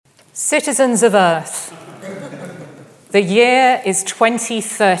Citizens of Earth, the year is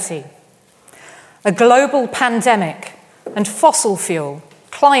 2030. A global pandemic and fossil fuel,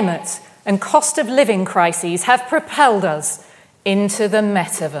 climate, and cost of living crises have propelled us into the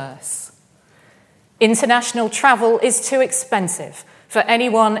metaverse. International travel is too expensive for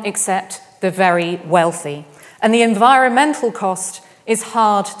anyone except the very wealthy, and the environmental cost is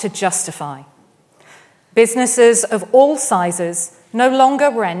hard to justify. Businesses of all sizes no longer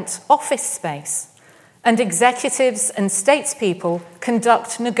rent office space, and executives and statespeople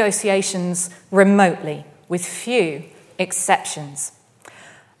conduct negotiations remotely, with few exceptions.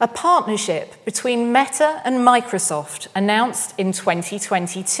 A partnership between Meta and Microsoft, announced in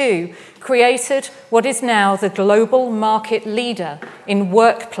 2022, created what is now the global market leader in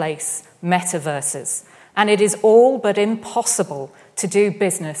workplace metaverses, and it is all but impossible to do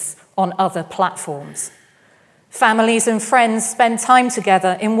business on other platforms. Families and friends spend time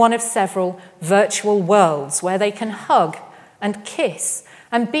together in one of several virtual worlds where they can hug and kiss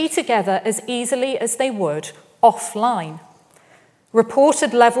and be together as easily as they would offline.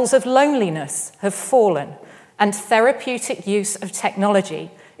 Reported levels of loneliness have fallen, and therapeutic use of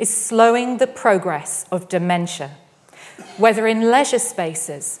technology is slowing the progress of dementia. Whether in leisure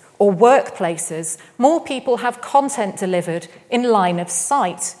spaces or workplaces, more people have content delivered in line of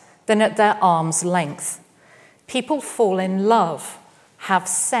sight than at their arm's length. People fall in love, have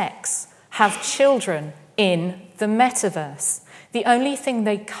sex, have children in the metaverse. The only thing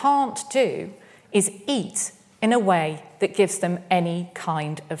they can't do is eat in a way that gives them any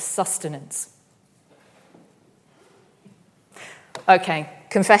kind of sustenance. Okay,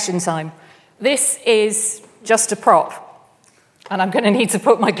 confession time. This is just a prop, and I'm going to need to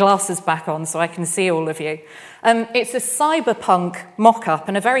put my glasses back on so I can see all of you. It's a cyberpunk mock-up,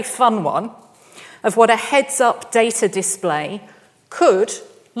 and a very fun one, of what a heads-up data display could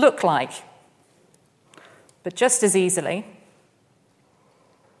look like. But just as easily,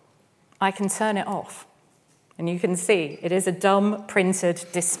 I can turn it off. And you can see it is a dumb printed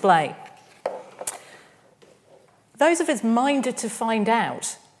display. Those of us minded to find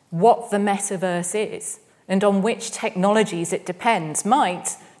out what the metaverse is and on which technologies it depends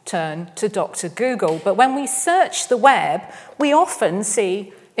might turn to Dr. Google. But when we search the web, we often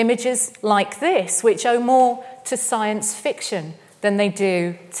see images like this, which owe more to science fiction than they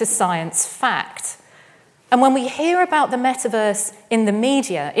do to science fact. And when we hear about the metaverse in the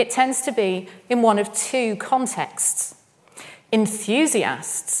media, it tends to be in one of two contexts.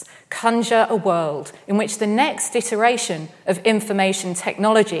 Enthusiasts conjure a world in which the next iteration of information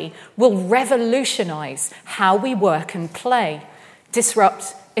technology will revolutionize how we work and play,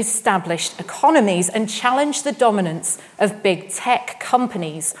 disrupt established economies, and challenge the dominance of big tech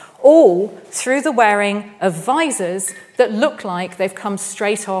companies, all through the wearing of visors that look like they've come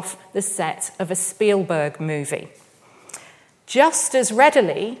straight off the set of a Spielberg movie. Just as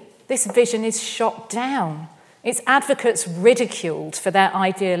readily, this vision is shot down, its advocates ridiculed for their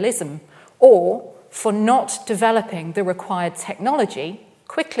idealism or for not developing the required technology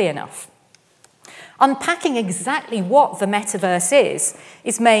quickly enough. Unpacking exactly what the metaverse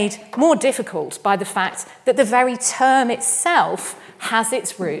is made more difficult by the fact that the very term itself has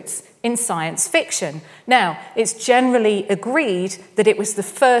its roots in science fiction. Now, it's generally agreed that it was the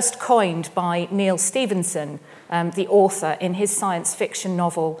first coined by Neil Stephenson, the author, in his science fiction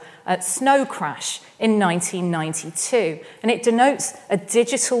novel Snow Crash in 1992, and it denotes a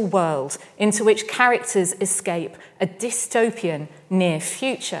digital world into which characters escape a dystopian near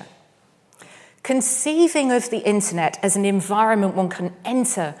future. Conceiving of the internet as an environment one can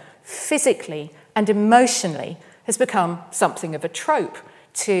enter physically and emotionally has become something of a trope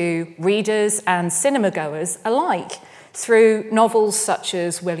to readers and cinema-goers alike, through novels such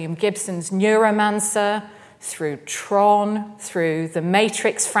as William Gibson's Neuromancer, through Tron, through the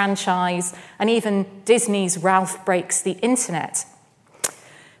Matrix franchise, and even Disney's Ralph Breaks the Internet.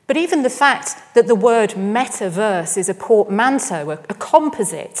 But even the fact that the word metaverse is a portmanteau, a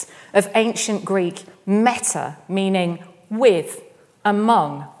composite of ancient Greek meta, meaning with,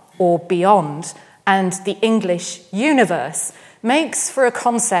 among, or beyond, and the English universe, makes for a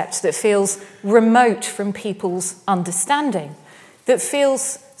concept that feels remote from people's understanding, that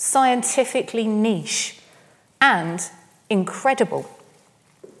feels scientifically niche and incredible.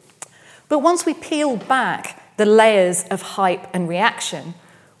 But once we peel back the layers of hype and reaction,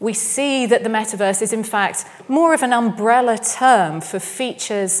 we see that the metaverse is in fact more of an umbrella term for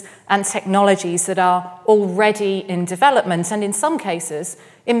features and technologies that are already in development and in some cases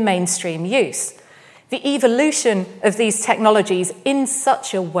in mainstream use. The evolution of these technologies in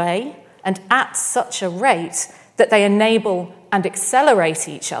such a way and at such a rate that they enable and accelerate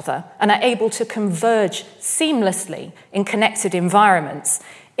each other and are able to converge seamlessly in connected environments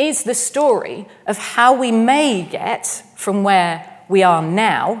is the story of how we may get from where we are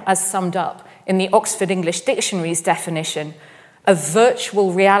now, as summed up in the Oxford English Dictionary's definition, a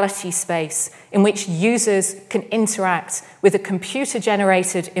virtual reality space in which users can interact with a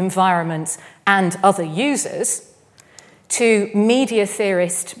computer-generated environment and other users, to media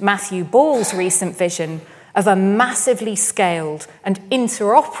theorist Matthew Ball's recent vision of a massively scaled and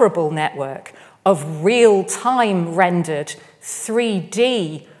interoperable network of real-time rendered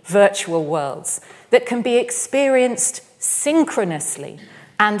 3D virtual worlds that can be experienced synchronously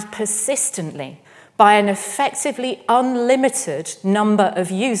and persistently by an effectively unlimited number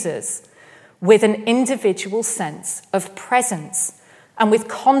of users with an individual sense of presence and with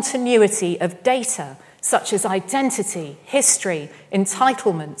continuity of data such as identity, history,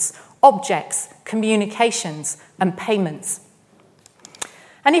 entitlements, objects, communications, and payments.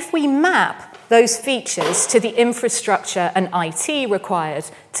 And if we map those features to the infrastructure and IT required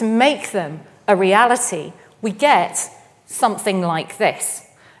to make them a reality, we get something like this.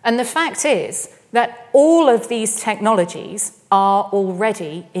 And the fact is that all of these technologies are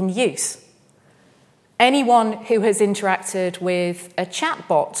already in use. Anyone who has interacted with a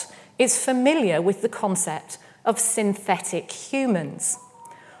chatbot is familiar with the concept of synthetic humans.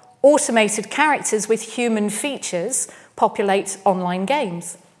 Automated characters with human features populate online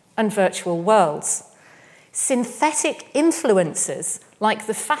games and virtual worlds. Synthetic influencers, like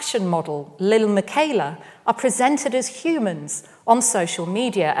the fashion model Lil Miquela, are presented as humans on social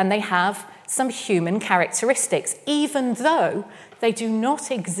media, and they have some human characteristics, even though they do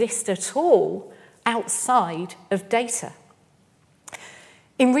not exist at all outside of data.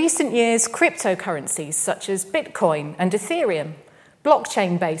 In recent years, cryptocurrencies such as Bitcoin and Ethereum,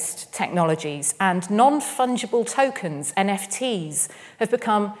 blockchain-based technologies, and non-fungible tokens, NFTs, have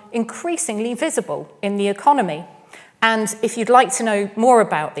become increasingly visible in the economy. And if you'd like to know more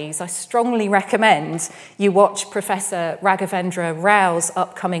about these, I strongly recommend you watch Professor Raghavendra Rao's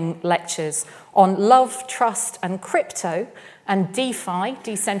upcoming lectures on love, trust, and crypto, and DeFi,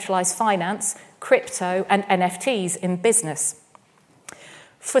 decentralized finance, crypto, and NFTs in business.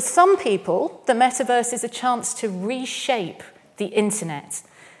 For some people, the metaverse is a chance to reshape the internet.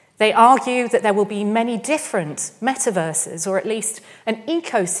 They argue that there will be many different metaverses, or at least an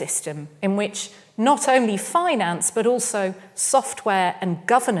ecosystem in which not only finance but also software and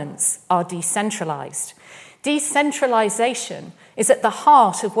governance are decentralized. Decentralization is at the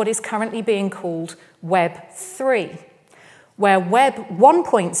heart of what is currently being called Web 3, where Web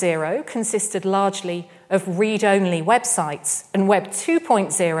 1.0 consisted largely of read-only websites, and Web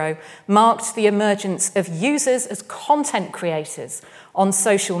 2.0 marked the emergence of users as content creators on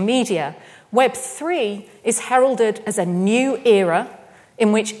social media. Web 3 is heralded as a new era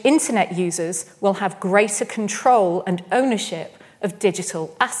in which internet users will have greater control and ownership of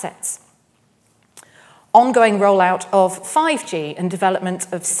digital assets. Ongoing rollout of 5G and development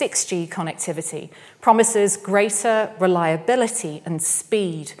of 6G connectivity promises greater reliability and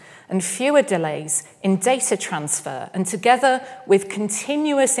speed and fewer delays in data transfer, and together with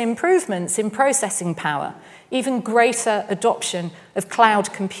continuous improvements in processing power, even greater adoption of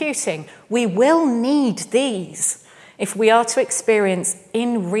cloud computing, we will need these if we are to experience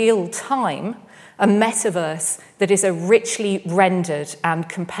in real time a metaverse that is a richly rendered and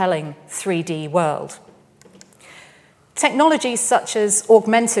compelling 3D world. Technologies such as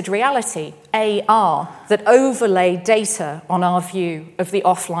augmented reality, AR, that overlay data on our view of the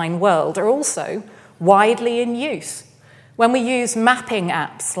offline world are also widely in use. When we use mapping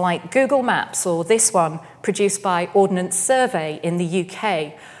apps like Google Maps or this one produced by Ordnance Survey in the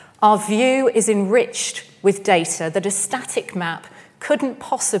UK, our view is enriched with data that a static map couldn't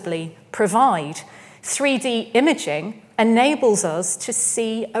possibly provide. 3D imaging enables us to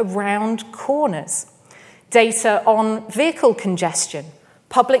see around corners. Data on vehicle congestion,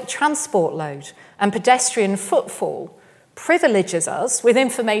 public transport load, and pedestrian footfall privileges us with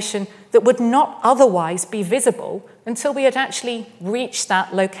information that would not otherwise be visible until we had actually reached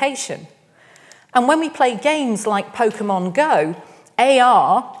that location. And when we play games like Pokemon Go,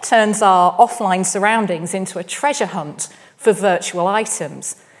 AR turns our offline surroundings into a treasure hunt for virtual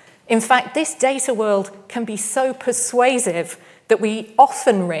items. In fact, this data world can be so persuasive that we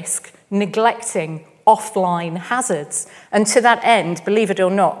often risk neglecting offline hazards. And to that end, believe it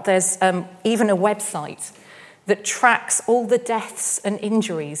or not, there's even a website that tracks all the deaths and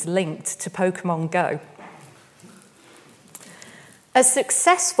injuries linked to Pokemon Go. A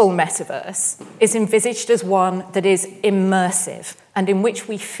successful metaverse is envisaged as one that is immersive and in which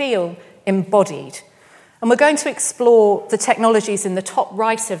we feel embodied. And we're going to explore the technologies in the top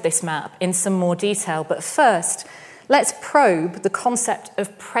right of this map in some more detail. But first, let's probe the concept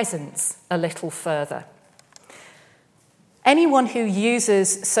of presence a little further. Anyone who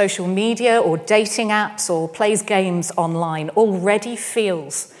uses social media or dating apps or plays games online already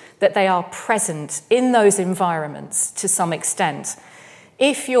feels that they are present in those environments to some extent.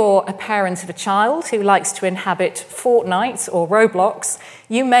 If you're a parent of a child who likes to inhabit Fortnite or Roblox,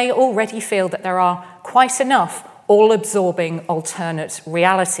 you may already feel that there are quite enough all-absorbing alternate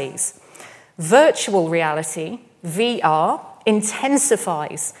realities. Virtual reality, VR,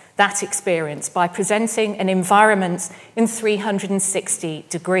 intensifies that experience by presenting an environment in 360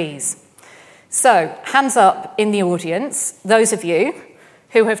 degrees. So, hands up in the audience, those of you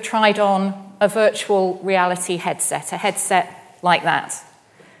who have tried on a virtual reality headset, a headset like that.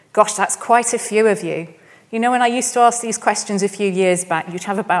 Gosh, that's quite a few of you. You know, when I used to ask these questions a few years back, you'd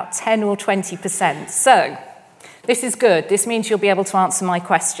have about 10 or 20%. So, this is good. This means you'll be able to answer my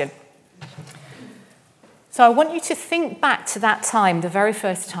question. So I want you to think back to that time, the very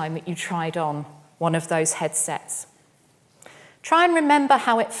first time that you tried on one of those headsets. Try and remember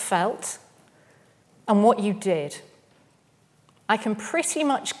how it felt and what you did. I can pretty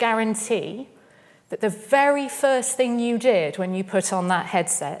much guarantee that the very first thing you did when you put on that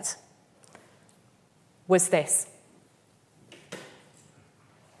headset was this.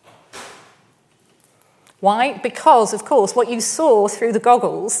 Why? Because, of course, what you saw through the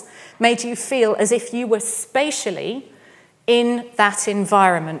goggles made you feel as if you were spatially in that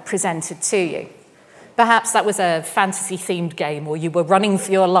environment presented to you. Perhaps that was a fantasy-themed game, or you were running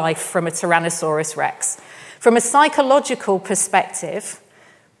for your life from a Tyrannosaurus Rex. From a psychological perspective,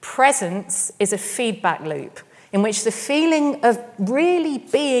 presence is a feedback loop in which the feeling of really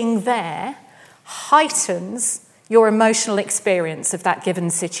being there heightens your emotional experience of that given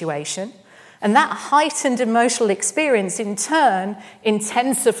situation. And that heightened emotional experience, in turn,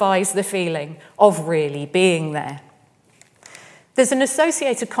 intensifies the feeling of really being there. There's an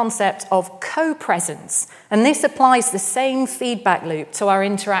associated concept of co-presence, and this applies the same feedback loop to our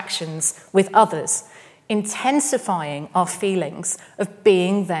interactions with others, intensifying our feelings of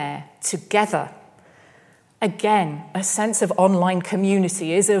being there together. Again, a sense of online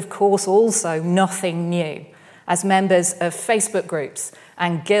community is, of course, also nothing new, as members of Facebook groups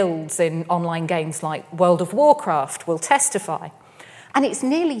and guilds in online games like World of Warcraft will testify. And it's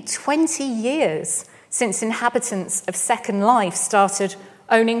nearly 20 years since inhabitants of Second Life started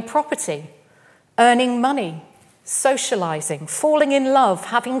owning property, earning money, socializing, falling in love,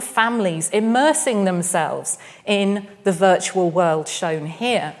 having families, immersing themselves in the virtual world shown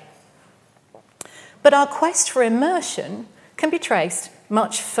here. But our quest for immersion can be traced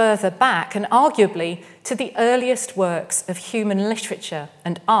much further back, and arguably to the earliest works of human literature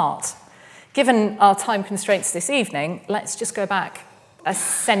and art. Given our time constraints this evening, let's just go back a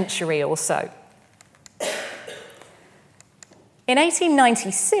century or so. In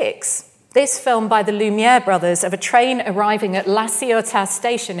 1896, this film by the Lumiere brothers of a train arriving at La Ciotat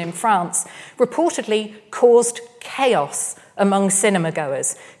station in France reportedly caused chaos among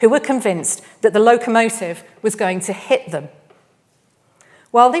cinema-goers who were convinced that the locomotive was going to hit them.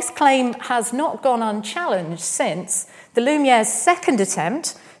 While this claim has not gone unchallenged since, the Lumiere's second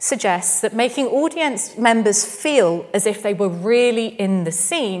attempt suggests that making audience members feel as if they were really in the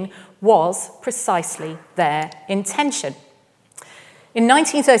scene was precisely their intention. In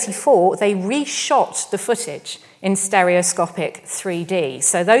 1934, they reshot the footage in stereoscopic 3D.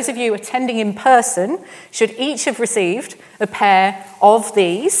 So those of you attending in person should each have received a pair of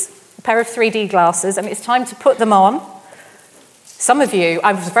these, a pair of 3D glasses, and it's time to put them on. Some of you,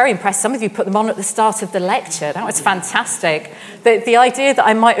 I was very impressed, some of you put them on at the start of the lecture. That was fantastic. The idea that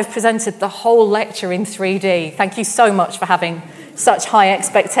I might have presented the whole lecture in 3D, thank you so much for having such high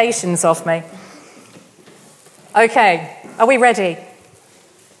expectations of me. Okay, are we ready?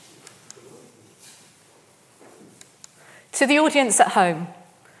 To the audience at home,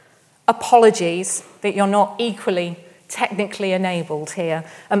 apologies that you're not equally technically enabled here,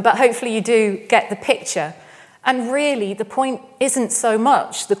 but hopefully you do get the picture. And really, the point isn't so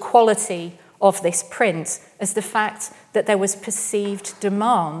much the quality of this print as the fact that there was perceived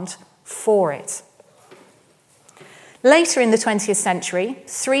demand for it. Later in the 20th century,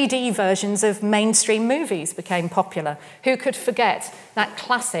 3D versions of mainstream movies became popular. Who could forget that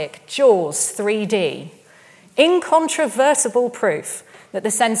classic Jaws 3D? Incontrovertible proof that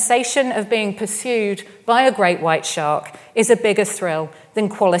the sensation of being pursued by a great white shark is a bigger thrill than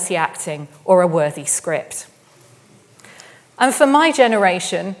quality acting or a worthy script. And for my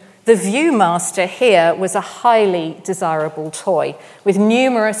generation, the Viewmaster here was a highly desirable toy with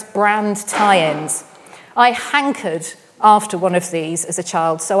numerous brand tie-ins. I hankered after one of these as a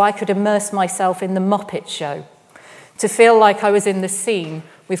child so I could immerse myself in the Muppet Show, to feel like I was in the scene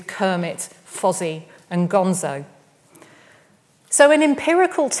with Kermit, Fozzie, and Gonzo. So in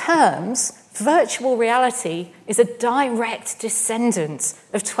empirical terms, virtual reality is a direct descendant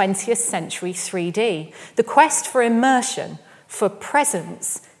of 20th century 3D. The quest for immersion, for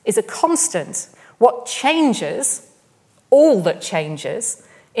presence, is a constant. What changes, all that changes,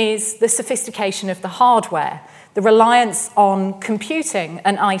 is the sophistication of the hardware, the reliance on computing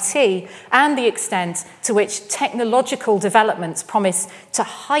and IT, and the extent to which technological developments promise to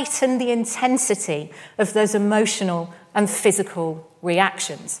heighten the intensity of those emotional and physical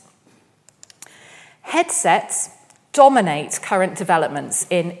reactions. Headsets dominate current developments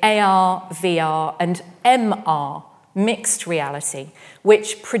in AR, VR, and MR, mixed reality,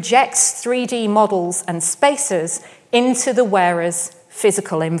 which projects 3D models and spaces into the wearer's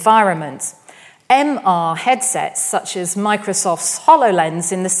physical environment. MR headsets, such as Microsoft's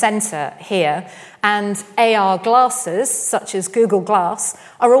HoloLens in the center here, and AR glasses, such as Google Glass,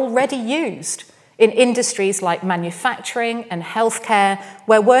 are already used in industries like manufacturing and healthcare,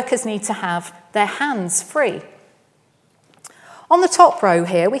 where workers need to have their hands free. On the top row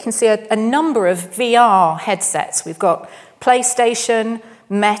here, we can see a number of VR headsets. We've got PlayStation,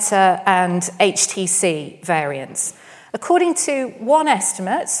 Meta, and HTC variants. According to one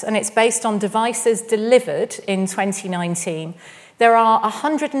estimate, and it's based on devices delivered in 2019, there are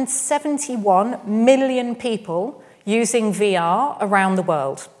 171 million people using VR around the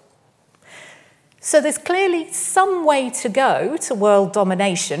world. So there's clearly some way to go to world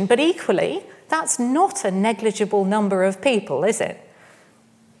domination, but equally, that's not a negligible number of people, is it?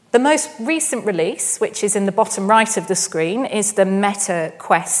 The most recent release, which is in the bottom right of the screen, is the Meta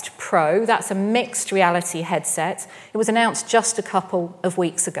Quest Pro. That's a mixed reality headset. It was announced just a couple of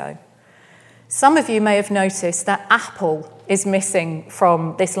weeks ago. Some of you may have noticed that Apple is missing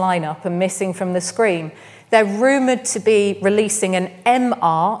from this lineup and missing from the screen. They're rumoured to be releasing an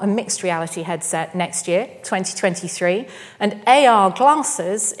MR, a mixed reality headset, next year, 2023, and AR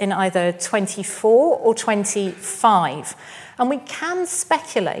glasses in either 24 or 25. And we can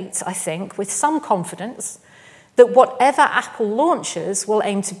speculate, I think, with some confidence, that whatever Apple launches will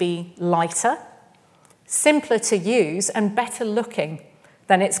aim to be lighter, simpler to use, and better looking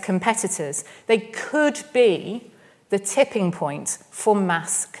than its competitors. They could be the tipping point for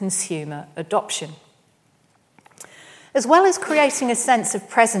mass consumer adoption. As well as creating a sense of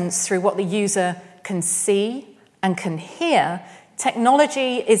presence through what the user can see and can hear,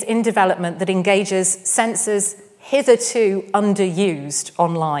 technology is in development that engages senses hitherto underused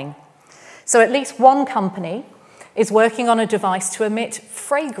online. So at least one company is working on a device to emit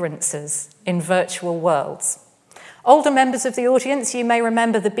fragrances in virtual worlds. Older members of the audience, you may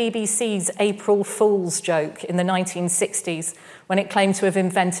remember the BBC's April Fool's joke in the 1960s when it claimed to have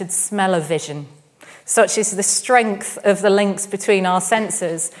invented smell-o-vision. Such is the strength of the links between our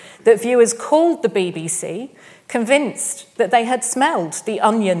senses that viewers called the BBC, convinced that they had smelled the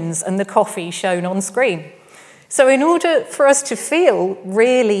onions and the coffee shown on screen. So in order for us to feel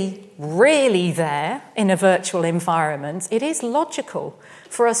really, really there in a virtual environment, it is logical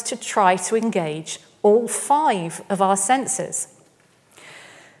for us to try to engage all 5 of our senses.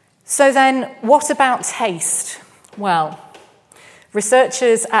 So then, what about taste? Well,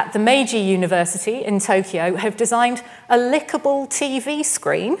 researchers at the Meiji University in Tokyo have designed a lickable TV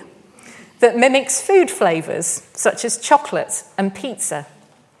screen that mimics food flavours, such as chocolate and pizza.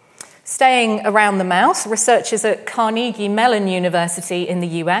 Staying around the mouth, researchers at Carnegie Mellon University in the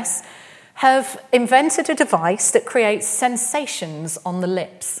US have invented a device that creates sensations on the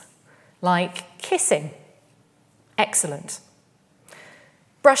lips, like kissing. Excellent.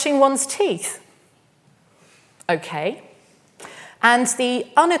 Brushing one's teeth. Okay. And the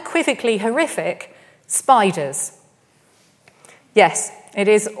unequivocally horrific spiders. Yes, it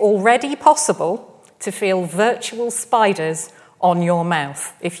is already possible to feel virtual spiders on your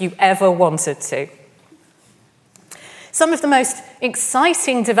mouth if you ever wanted to. Some of the most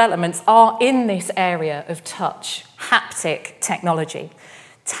exciting developments are in this area of touch, haptic technology.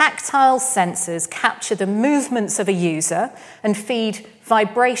 Tactile sensors capture the movements of a user and feed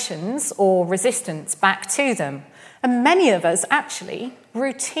vibrations or resistance back to them. And many of us actually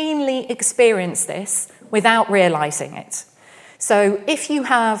routinely experience this without realizing it. So if you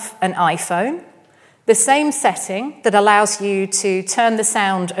have an iPhone, the same setting that allows you to turn the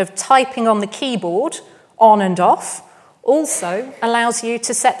sound of typing on the keyboard on and off also allows you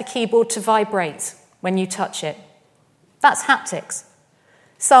to set the keyboard to vibrate when you touch it. That's haptics.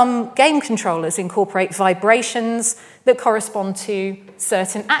 Some game controllers incorporate vibrations that correspond to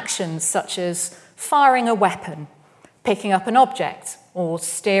certain actions, such as firing a weapon, picking up an object, or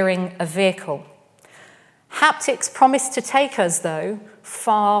steering a vehicle. Haptics promise to take us, though,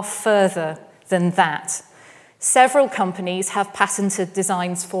 far further than that. Several companies have patented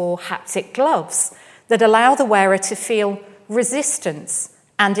designs for haptic gloves that allow the wearer to feel resistance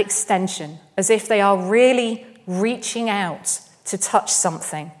and extension, as if they are really reaching out to touch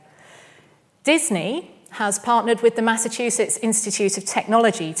something. Disney has partnered with the Massachusetts Institute of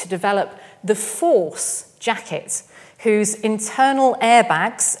Technology to develop the Force jacket, whose internal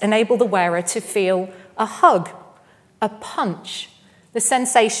airbags enable the wearer to feel a hug, a punch, the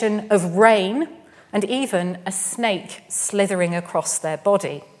sensation of rain, and even a snake slithering across their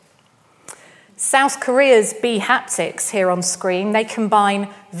body. South Korea's B-Haptics here on screen, they combine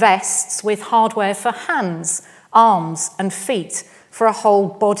vests with hardware for hands, arms, and feet for a whole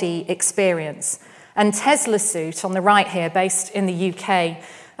body experience. And Tesla Suit on the right here, based in the UK,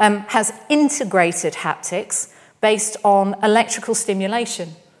 has integrated haptics based on electrical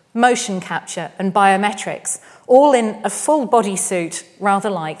stimulation, motion capture, and biometrics, all in a full body suit, rather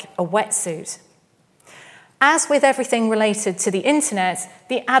like a wetsuit. As with everything related to the internet,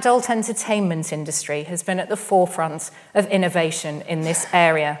 the adult entertainment industry has been at the forefront of innovation in this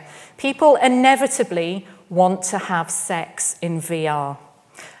area. People inevitably want to have sex in VR.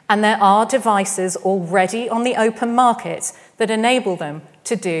 And there are devices already on the open market that enable them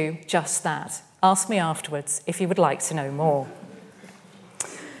to do just that. Ask me afterwards if you would like to know more.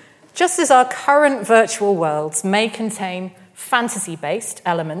 Just as our current virtual worlds may contain fantasy-based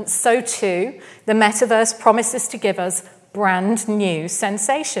elements, so too the metaverse promises to give us brand new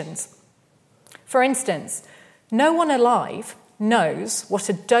sensations. For instance, no one alive knows what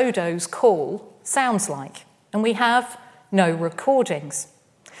a dodo's call sounds like, and we have no recordings.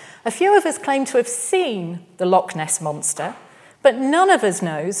 A few of us claim to have seen the Loch Ness Monster, but none of us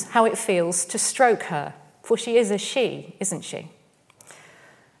knows how it feels to stroke her, for she is a she, isn't she?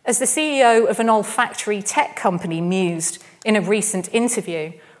 As the CEO of an olfactory tech company mused in a recent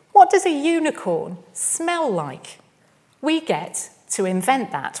interview, what does a unicorn smell like? We get to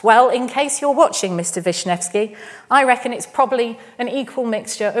invent that. Well, in case you're watching, Mr. Wisniewski, I reckon it's probably an equal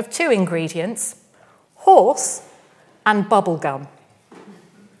mixture of two ingredients: horse and bubblegum.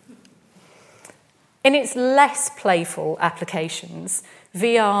 In its less playful applications,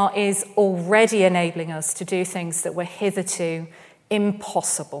 VR is already enabling us to do things that were hitherto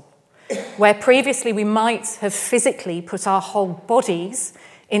impossible. Where previously we might have physically put our whole bodies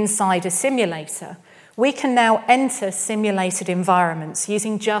inside a simulator, we can now enter simulated environments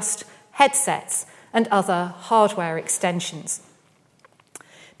using just headsets and other hardware extensions.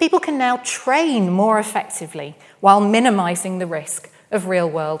 People can now train more effectively while minimizing the risk of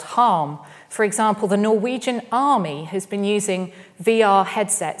real-world harm. For example, the Norwegian Army has been using VR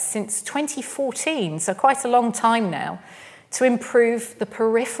headsets since 2014, so quite a long time now, to improve the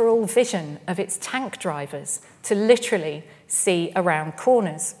peripheral vision of its tank drivers to literally see around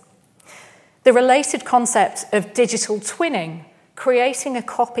corners. The related concept of digital twinning, creating a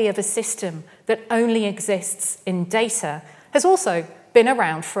copy of a system that only exists in data, has also been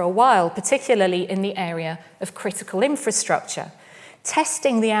around for a while, particularly in the area of critical infrastructure.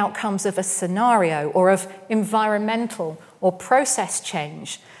 Testing the outcomes of a scenario or of environmental or process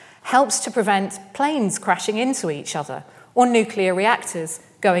change helps to prevent planes crashing into each other or nuclear reactors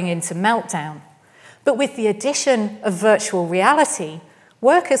going into meltdown. But with the addition of virtual reality,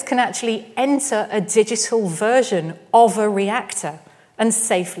 workers can actually enter a digital version of a reactor and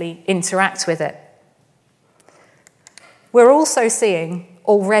safely interact with it. We're also seeing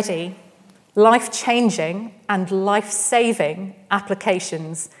already life-changing and life-saving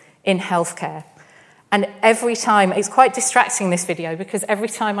applications in healthcare. And every time, it's quite distracting, this video, because every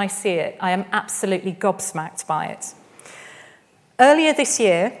time I see it, I am absolutely gobsmacked by it. Earlier this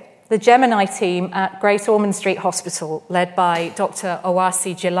year, the Gemini team at Great Ormond Street Hospital, led by Dr.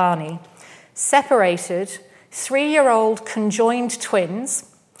 Owasi Jilani, separated 3-year-old conjoined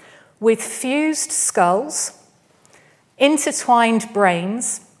twins with fused skulls, intertwined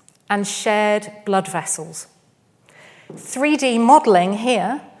brains, and shared blood vessels. 3D modelling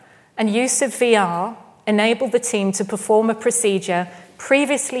here and use of VR enabled the team to perform a procedure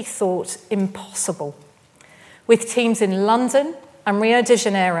previously thought impossible, with teams in London and Rio de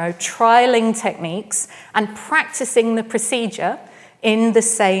Janeiro trialling techniques and practicing the procedure in the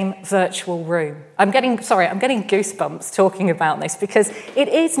same virtual room. I'm getting goosebumps talking about this because it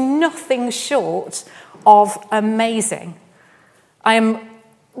is nothing short of amazing. I am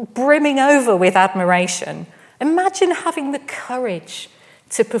brimming over with admiration. Imagine having the courage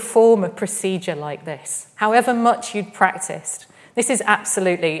to perform a procedure like this, however much you'd practiced. This is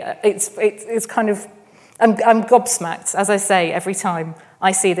absolutely, it's kind of, I'm gobsmacked, as I say, every time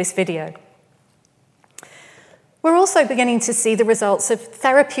I see this video. We're also beginning to see the results of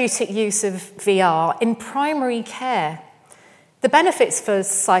therapeutic use of VR in primary care. The benefits for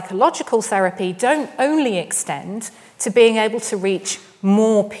psychological therapy don't only extend to being able to reach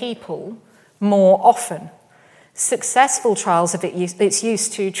more people more often. Successful trials of its use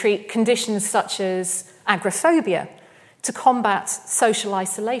to treat conditions such as agoraphobia, to combat social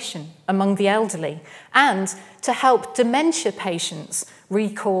isolation among the elderly, and to help dementia patients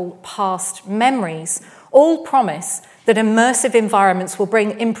recall past memories, all promise that immersive environments will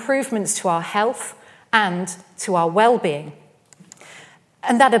bring improvements to our health and to our well-being.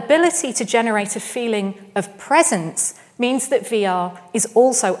 And that ability to generate a feeling of presence means that VR is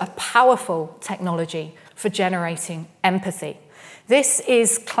also a powerful technology for generating empathy. This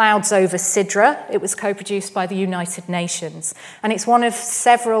is Clouds over Sidra. It was co-produced by the United Nations, and it's one of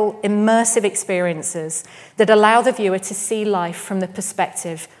several immersive experiences that allow the viewer to see life from the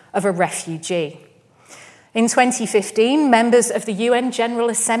perspective of a refugee. In 2015, members of the UN General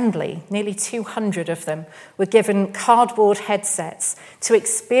Assembly, nearly 200 of them, were given cardboard headsets to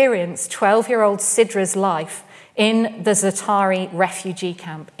experience 12-year-old Sidra's life in the Zaatari refugee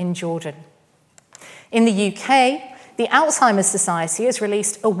camp in Jordan. In the UK, the Alzheimer's Society has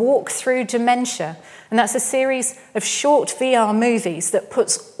released A Walk Through Dementia, and that's a series of short VR movies that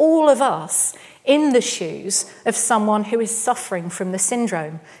puts all of us in the shoes of someone who is suffering from the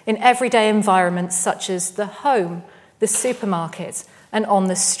syndrome in everyday environments such as the home, the supermarket, and on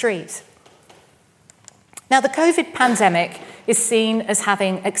the street. Now, the COVID pandemic is seen as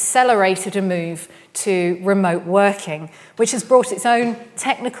having accelerated a move to remote working, which has brought its own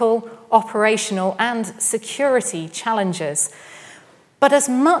technical, operational, and security challenges. But as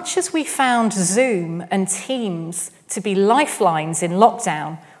much as we found Zoom and Teams to be lifelines in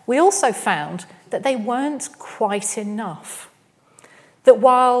lockdown, we also found that they weren't quite enough. That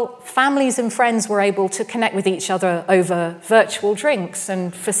while families and friends were able to connect with each other over virtual drinks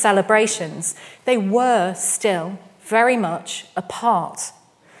and for celebrations, they were still very much apart.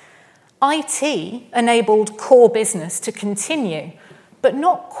 IT enabled core business to continue, but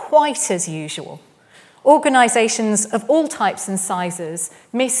not quite as usual. Organisations of all types and sizes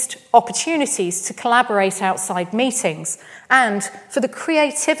missed opportunities to collaborate outside meetings and for the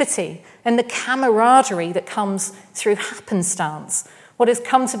creativity and the camaraderie that comes through happenstance, what has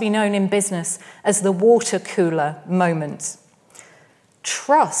come to be known in business as the water cooler moment.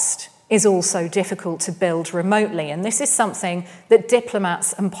 Trust is also difficult to build remotely, and this is something that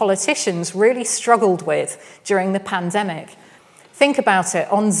diplomats and politicians really struggled with during the pandemic. Think about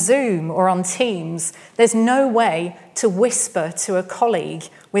it, on Zoom or on Teams, there's no way to whisper to a colleague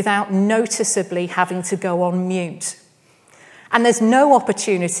without noticeably having to go on mute. And there's no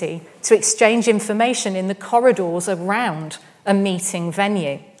opportunity to exchange information in the corridors around a meeting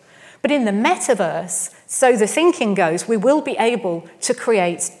venue. But in the metaverse, so the thinking goes, we will be able to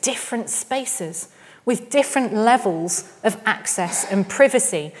create different spaces with different levels of access and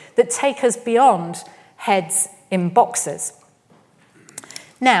privacy that take us beyond heads in boxes.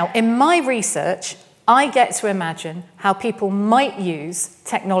 Now, in my research, I get to imagine how people might use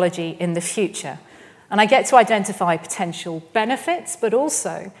technology in the future. And I get to identify potential benefits, but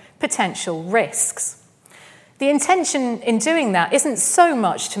also potential risks. The intention in doing that isn't so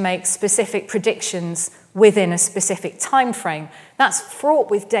much to make specific predictions within a specific time frame. That's fraught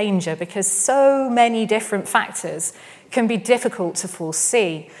with danger because so many different factors can be difficult to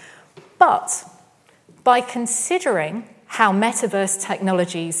foresee. But by considering how metaverse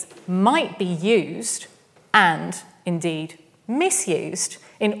technologies might be used and, indeed, misused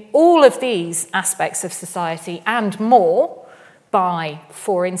in all of these aspects of society and more by,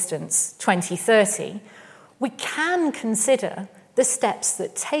 for instance, 2030, we can consider the steps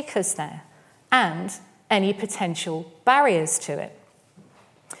that take us there and any potential barriers to it.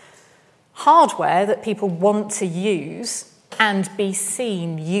 Hardware that people want to use and be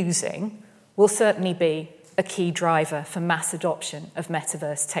seen using will certainly be a key driver for mass adoption of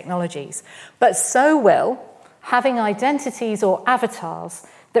metaverse technologies. But so will having identities or avatars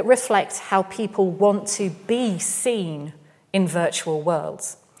that reflect how people want to be seen in virtual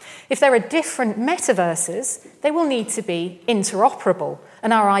worlds. If there are different metaverses, they will need to be interoperable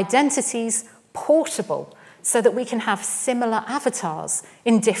and our identities portable so that we can have similar avatars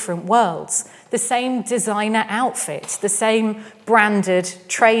in different worlds, the same designer outfit, the same branded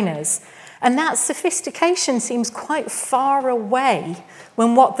trainers. And that sophistication seems quite far away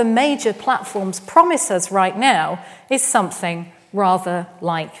when what the major platforms promise us right now is something rather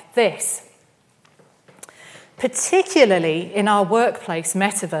like this. particularly in our workplace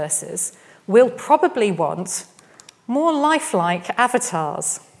metaverses, we'll probably want more lifelike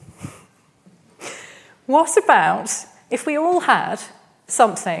avatars. What about if we all had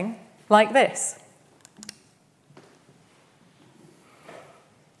something like this?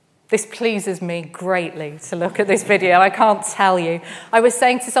 This pleases me greatly to look at this video, I can't tell you. I was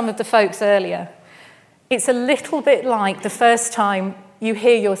saying to some of the folks earlier, it's a little bit like the first time you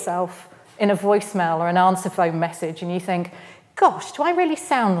hear yourself in a voicemail or an answer phone message and you think, gosh, do I really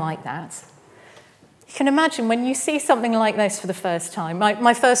sound like that? You can imagine when you see something like this for the first time,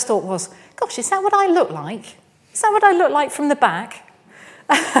 my first thought was, gosh, is that what I look like? Is that what I look like from the back?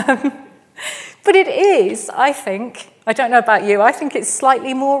 But it is, I think, I don't know about you, I think it's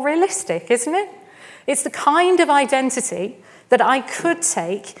slightly more realistic, isn't it? It's the kind of identity that I could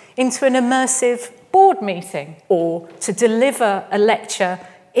take into an immersive board meeting or to deliver a lecture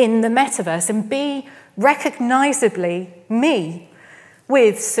in the metaverse and be recognisably me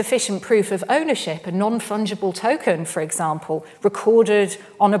with sufficient proof of ownership, a non-fungible token, for example, recorded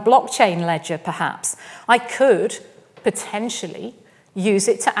on a blockchain ledger, perhaps. I could potentially use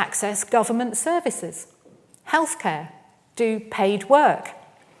it to access government services, healthcare, do paid work.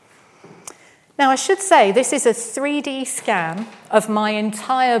 Now, I should say this is a 3D scan of my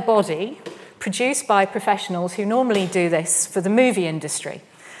entire body produced by professionals who normally do this for the movie industry.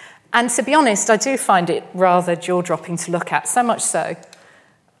 And to be honest, I do find it rather jaw-dropping to look at, so much so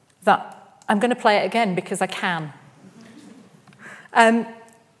that I'm going to play it again because I can.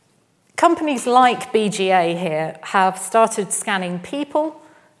 Companies like BGA here have started scanning people,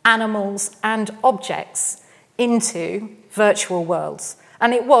 animals, and objects into virtual worlds.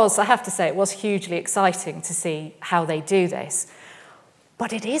 And it was, I have to say, it was hugely exciting to see how they do this.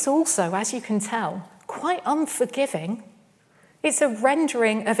 But it is also, as you can tell, quite unforgiving. It's a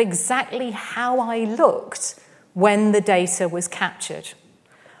rendering of exactly how I looked when the data was captured.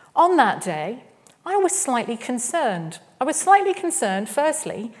 On that day, I was slightly concerned. I was slightly concerned,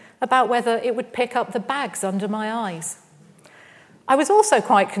 firstly, about whether it would pick up the bags under my eyes. I was also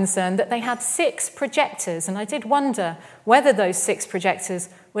quite concerned that they had 6 projectors, and I did wonder whether those 6 projectors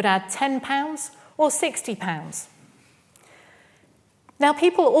would add £10 or £60. Now,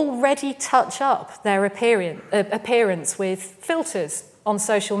 people already touch up their appearance with filters on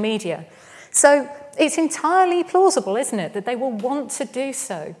social media. So it's entirely plausible, isn't it, that they will want to do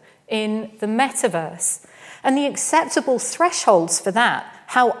so in the metaverse. And the acceptable thresholds for that,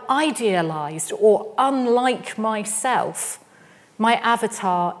 how idealized or unlike myself my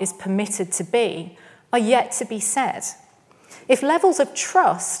avatar is permitted to be, are yet to be set. If levels of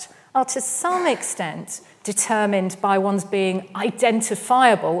trust are to some extent determined by one's being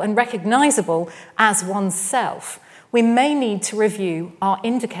identifiable and recognizable as oneself, we may need to review our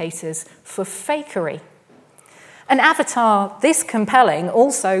indicators for fakery. An avatar this compelling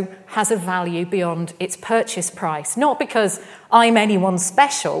also has a value beyond its purchase price, not because I'm anyone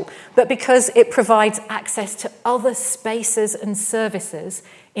special, but because it provides access to other spaces and services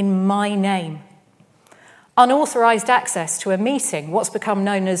in my name. Unauthorized access to a meeting, what's become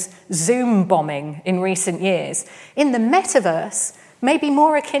known as Zoom bombing in recent years, in the metaverse may be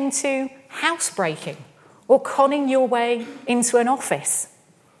more akin to housebreaking or conning your way into an office.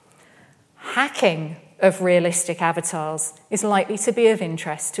 Hacking of realistic avatars is likely to be of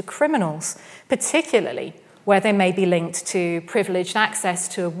interest to criminals, particularly where they may be linked to privileged access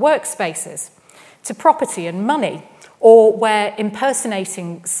to workspaces, to property and money, or where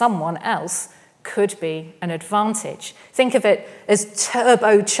impersonating someone else could be an advantage. Think of it as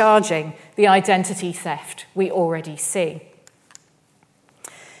turbocharging the identity theft we already see.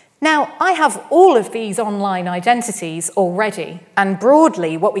 Now, I have all of these online identities already, and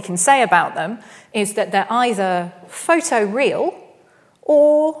broadly what we can say about them is that they're either photoreal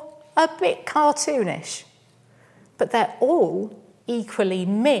or a bit cartoonish. But they're all equally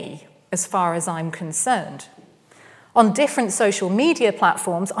me, as far as I'm concerned. On different social media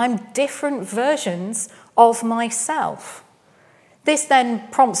platforms, I'm different versions of myself. This then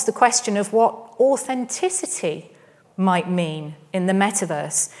prompts the question of what authenticity might mean in the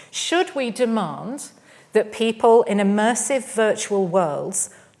metaverse. Should we demand that people in immersive virtual worlds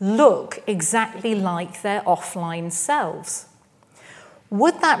look exactly like their offline selves?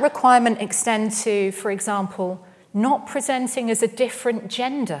 Would that requirement extend to, for example, not presenting as a different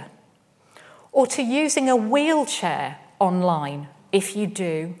gender, or to using a wheelchair online if you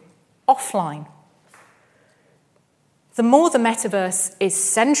do offline? The more the metaverse is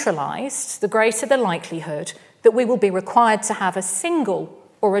centralized, the greater the likelihood that we will be required to have a single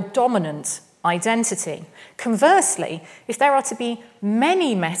or a dominant identity. Conversely, if there are to be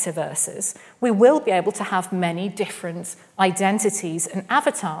many metaverses, we will be able to have many different identities and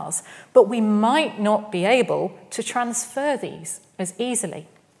avatars, but we might not be able to transfer these as easily.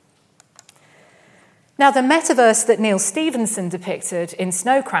 Now, the metaverse that Neal Stephenson depicted in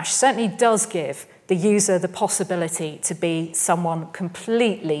Snow Crash certainly does give the user the possibility to be someone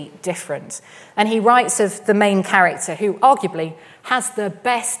completely different. And he writes of the main character, who arguably has the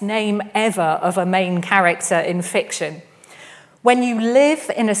best name ever of a main character in fiction. When you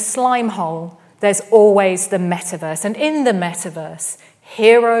live in a slime hole, there's always the metaverse. And in the metaverse,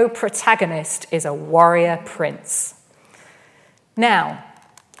 hero protagonist is a warrior prince. Now,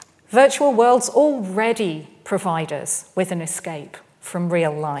 virtual worlds already provide us with an escape from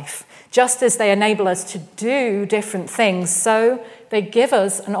real life. Just as they enable us to do different things, so they give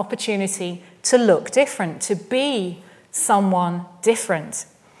us an opportunity to look different, to be someone different.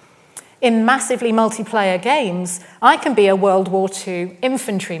 In massively multiplayer games, I can be a World War II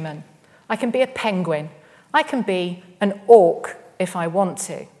infantryman. I can be a penguin. I can be an orc if I want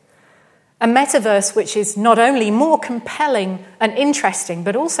to. A metaverse which is not only more compelling and interesting,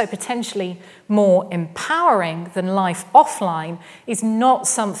 but also potentially more empowering than life offline, is not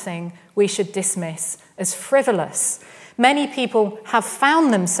something we should dismiss as frivolous. Many people have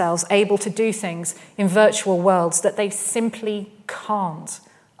found themselves able to do things in virtual worlds that they simply can't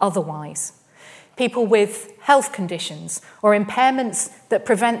otherwise. People with health conditions or impairments that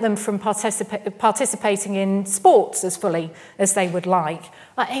prevent them from participating in sports as fully as they would like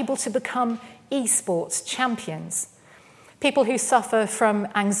are able to become esports champions. People who suffer from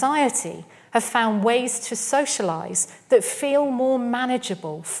anxiety have found ways to socialize that feel more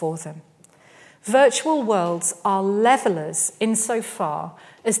manageable for them. Virtual worlds are levelers insofar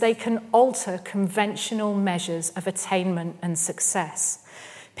as they can alter conventional measures of attainment and success.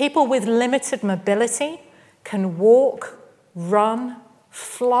 People with limited mobility can walk, run,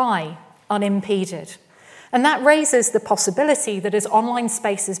 fly unimpeded. And that raises the possibility that as online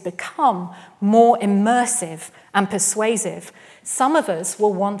spaces become more immersive and persuasive, some of us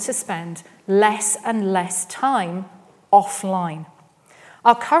will want to spend less and less time offline.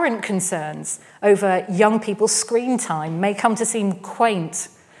 Our current concerns over young people's screen time may come to seem quaint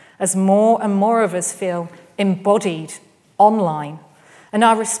as more and more of us feel embodied online. And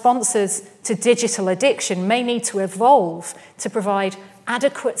our responses to digital addiction may need to evolve to provide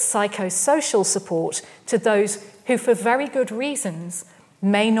adequate psychosocial support to those who, for very good reasons,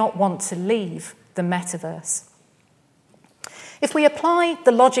 may not want to leave the metaverse. If we apply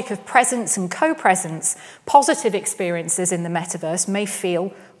the logic of presence and co-presence, positive experiences in the metaverse may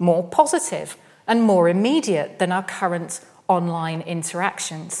feel more positive and more immediate than our current online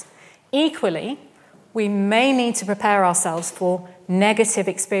interactions. Equally, we may need to prepare ourselves for negative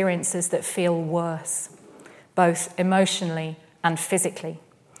experiences that feel worse, both emotionally and physically.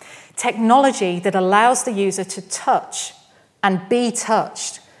 Technology that allows the user to touch and be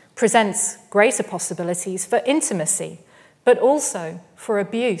touched presents greater possibilities for intimacy, but also for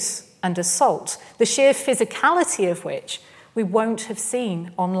abuse and assault, the sheer physicality of which we won't have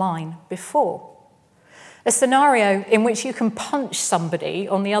seen online before. A scenario in which you can punch somebody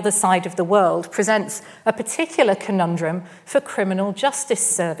on the other side of the world presents a particular conundrum for criminal justice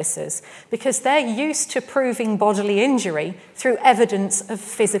services because they're used to proving bodily injury through evidence of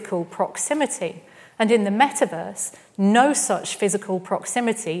physical proximity. And in the metaverse, no such physical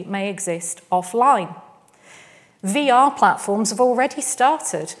proximity may exist offline. VR platforms have already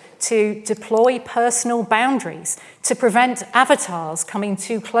started to deploy personal boundaries to prevent avatars coming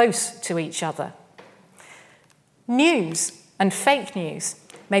too close to each other. News and fake news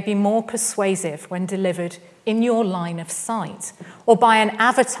may be more persuasive when delivered in your line of sight or by an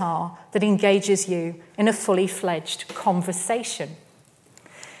avatar that engages you in a fully fledged conversation.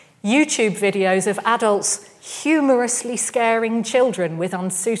 YouTube videos of adults humorously scaring children with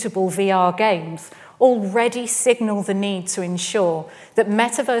unsuitable VR games already signal the need to ensure that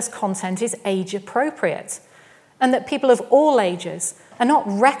metaverse content is age appropriate and that people of all ages are not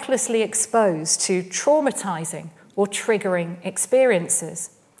recklessly exposed to traumatizing or triggering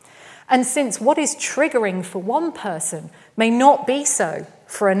experiences. And since what is triggering for one person may not be so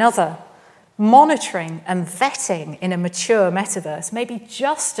for another, monitoring and vetting in a mature metaverse may be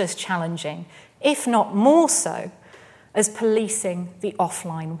just as challenging, if not more so, as policing the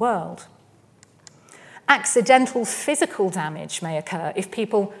offline world. Accidental physical damage may occur if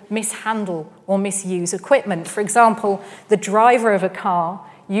people mishandle or misuse equipment. For example, the driver of a car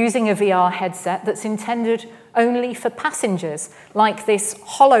using a VR headset that's intended only for passengers, like this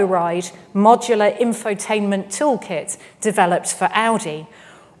HoloRide modular infotainment toolkit developed for Audi,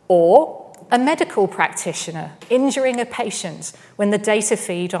 or a medical practitioner injuring a patient when the data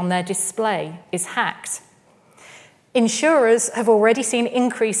feed on their display is hacked. Insurers have already seen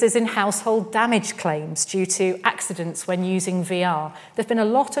increases in household damage claims due to accidents when using VR. There have been a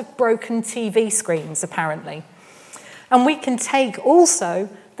lot of broken TV screens, apparently. And we can take also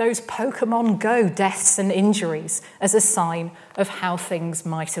those Pokemon Go deaths and injuries as a sign of how things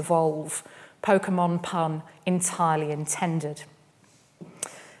might evolve. Pokemon pun entirely intended.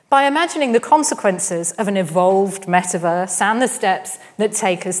 By imagining the consequences of an evolved metaverse and the steps that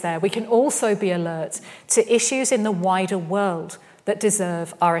take us there, we can also be alert to issues in the wider world that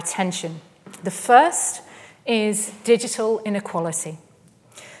deserve our attention. The first is digital inequality.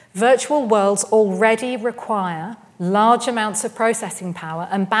 Virtual worlds already require large amounts of processing power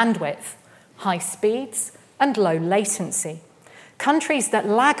and bandwidth, high speeds and low latency. Countries that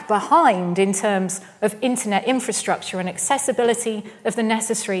lag behind in terms of internet infrastructure and accessibility of the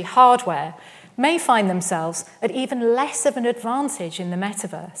necessary hardware may find themselves at even less of an advantage in the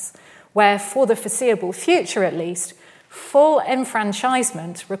metaverse, where, for the foreseeable future at least, full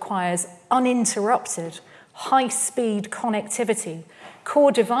enfranchisement requires uninterrupted, high-speed connectivity,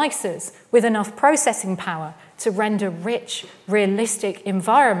 core devices with enough processing power to render rich, realistic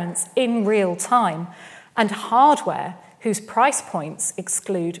environments in real time, and hardware whose price points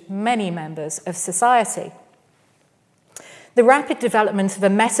exclude many members of society. The rapid development of a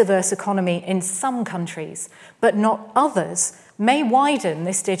metaverse economy in some countries, but not others, may widen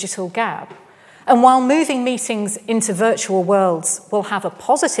this digital gap. And while moving meetings into virtual worlds will have a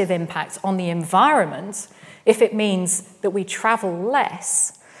positive impact on the environment, if it means that we travel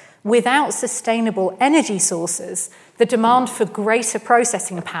less, without sustainable energy sources, the demand for greater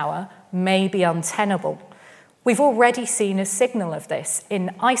processing power may be untenable. We've already seen a signal of this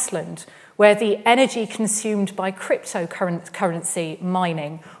in Iceland, where the energy consumed by cryptocurrency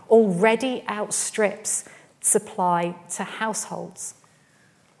mining already outstrips supply to households.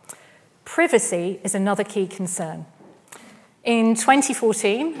 Privacy is another key concern. In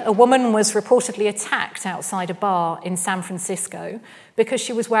 2014, a woman was reportedly attacked outside a bar in San Francisco because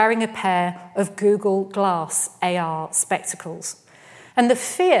she was wearing a pair of Google Glass AR spectacles. And the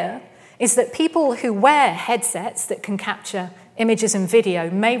fear is that people who wear headsets that can capture images and video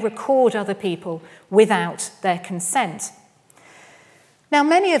may record other people without their consent. Now,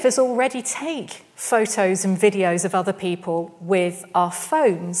 many of us already take photos and videos of other people with our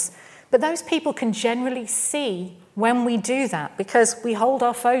phones, but those people can generally see when we do that because we hold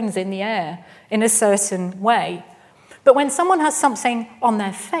our phones in the air in a certain way. But when someone has something on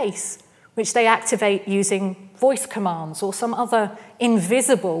their face, which they activate using voice commands or some other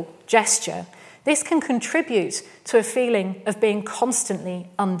invisible gesture, this can contribute to a feeling of being constantly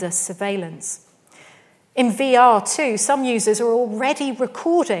under surveillance. In VR too, some users are already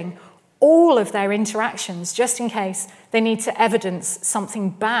recording all of their interactions just in case they need to evidence something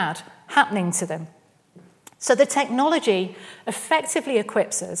bad happening to them. So the technology effectively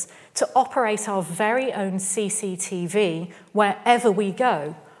equips us to operate our very own CCTV wherever we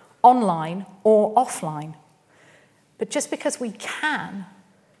go, online or offline. But just because we can,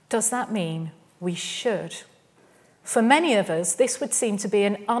 does that mean we should? For many of us, this would seem to be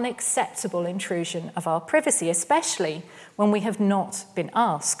an unacceptable intrusion of our privacy, especially when we have not been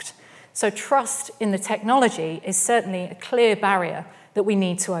asked. So trust in the technology is certainly a clear barrier that we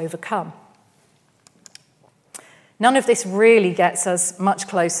need to overcome. None of this really gets us much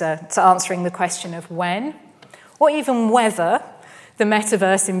closer to answering the question of when, or even whether, the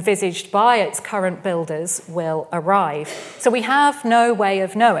metaverse envisaged by its current builders will arrive. So we have no way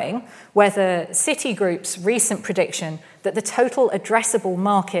of knowing whether Citigroup's recent prediction that the total addressable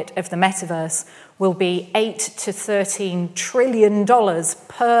market of the metaverse will be $8 to $13 trillion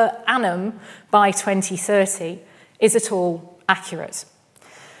per annum by 2030 is at all accurate.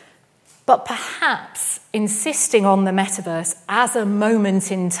 But perhaps insisting on the metaverse as a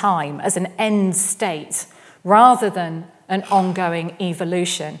moment in time, as an end state, rather than an ongoing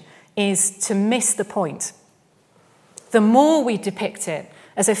evolution, is to miss the point. The more we depict it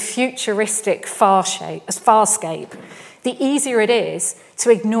as a futuristic farscape, the easier it is to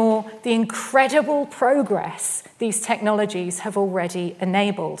ignore the incredible progress these technologies have already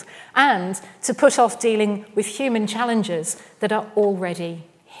enabled, and to put off dealing with human challenges that are already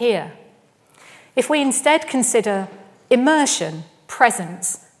here. If we instead consider immersion,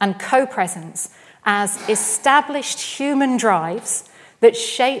 presence, and co-presence as established human drives that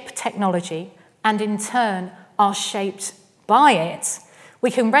shape technology and in turn are shaped by it,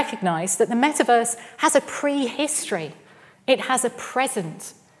 we can recognize that the metaverse has a prehistory. It has a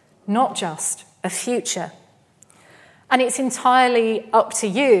present, not just a future. And it's entirely up to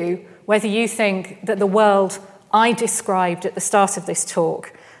you whether you think that the world I described at the start of this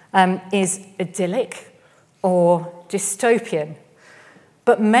talk is idyllic or dystopian.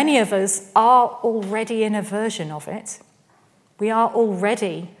 But many of us are already in a version of it. We are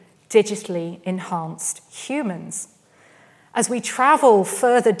already digitally enhanced humans. As we travel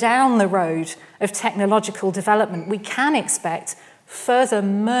further down the road of technological development, we can expect further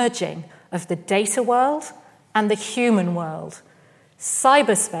merging of the data world and the human world,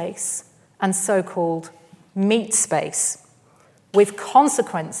 cyberspace and so-called meat space, with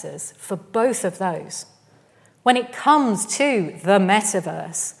consequences for both of those. When it comes to the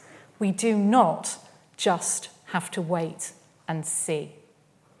metaverse, we do not just have to wait and see.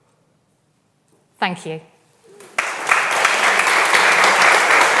 Thank you.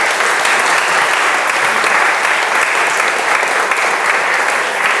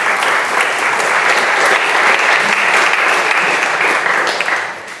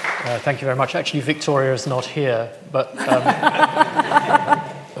 Thank you very much. Actually, Victoria is not here, but her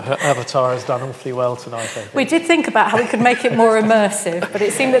avatar has done awfully well tonight, I think. We did think about how we could make it more immersive, but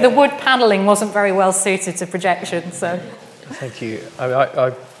it seemed that the wood panelling wasn't very well suited to projection, so... Thank you.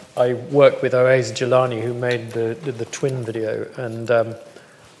 I worked with Oasis Jalani, who made the twin video, and I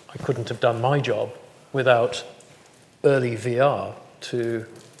couldn't have done my job without early VR to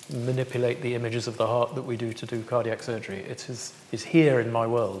manipulate the images of the heart that we do to do cardiac surgery. It is here in my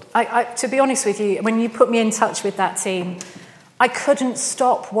world. To be honest with you, when you put me in touch with that team, I couldn't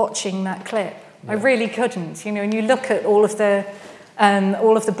stop watching that clip. Yeah. I really couldn't. You know, and you look at all of the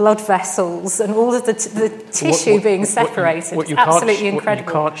blood vessels and all of the tissue being separated. It's absolutely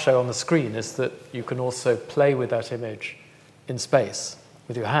incredible. What you can't show on the screen is that you can also play with that image in space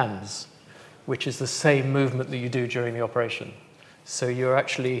with your hands, which is the same movement that you do during the operation. So you're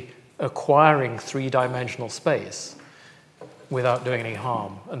actually acquiring three-dimensional space without doing any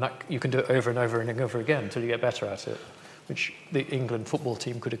harm. And that you can do it over and over and over again until you get better at it, which the England football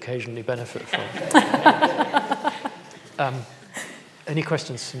team could occasionally benefit from. Any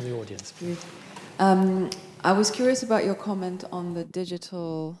questions from the audience, please? I was curious about your comment on the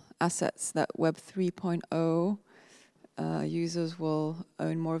digital assets, that Web 3.0 users will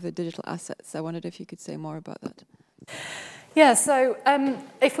own more of the digital assets. I wondered if you could say more about that. Yeah, so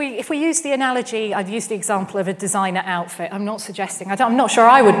if we use the analogy, I've used the example of a designer outfit. I'm not suggesting, I'm not sure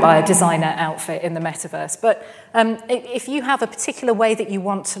I would buy a designer outfit in the metaverse, but if you have a particular way that you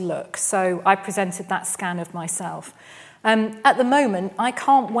want to look, so I presented that scan of myself. At the moment, I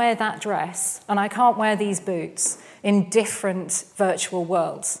can't wear that dress and I can't wear these boots in different virtual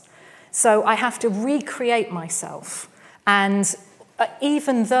worlds. So I have to recreate myself. And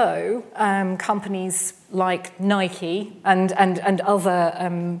even though companies like Nike and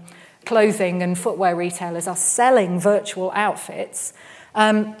other clothing and footwear retailers are selling virtual outfits,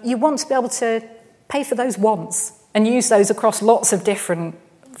 you want to be able to pay for those once and use those across lots of different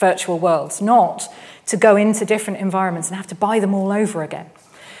virtual worlds, not to go into different environments and have to buy them all over again.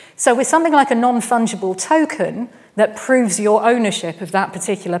 So with something like a non-fungible token that proves your ownership of that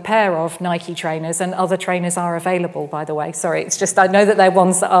particular pair of Nike trainers, and other trainers are available, by the way. Sorry, it's just I know that they're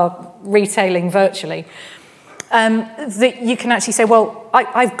ones that are retailing virtually. That you can actually say, well,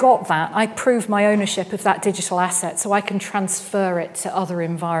 I've got that. I prove my ownership of that digital asset, so I can transfer it to other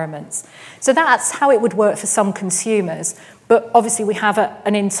environments. So that's how it would work for some consumers. But obviously we have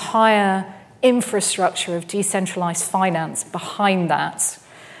an entire infrastructure of decentralized finance behind that,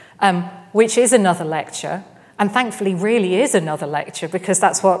 which is another lecture. And thankfully really is another lecture, because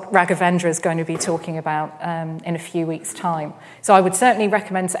that's what Raghavendra is going to be talking about in a few weeks' time. So I would certainly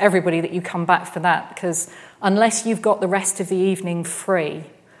recommend to everybody that you come back for that, because unless you've got the rest of the evening free,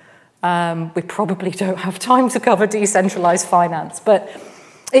 we probably don't have time to cover decentralized finance. But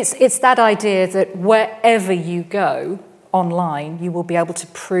it's that idea that wherever you go online, you will be able to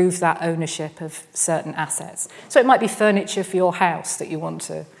prove that ownership of certain assets. So it might be furniture for your house that you want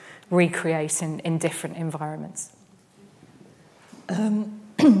to recreate in different environments. Sorry,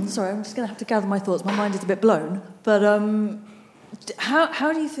 I'm just going to have to gather my thoughts. My mind is a bit blown. But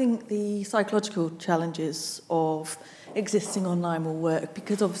how do you think the psychological challenges of existing online will work?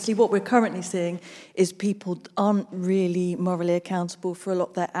 Because obviously what we're currently seeing is people aren't really morally accountable for a lot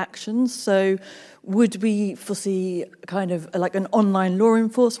of their actions. So would we foresee kind of like an online law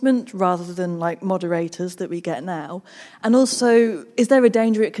enforcement rather than like moderators that we get now? And also, is there a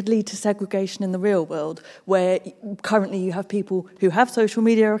danger it could lead to segregation in the real world, where currently you have people who have social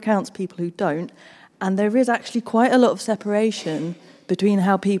media accounts, people who don't, and there is actually quite a lot of separation between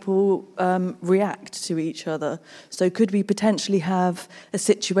how people react to each other. So could we potentially have a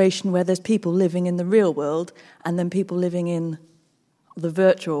situation where there's people living in the real world and then people living in the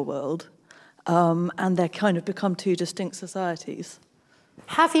virtual world, and they kind of become two distinct societies.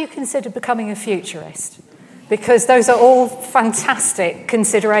 Have you considered becoming a futurist? Because those are all fantastic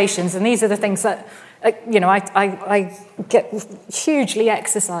considerations, and these are the things that I get hugely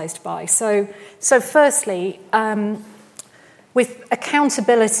exercised by. So firstly, with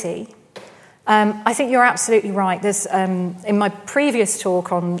accountability, I think you're absolutely right. There's in my previous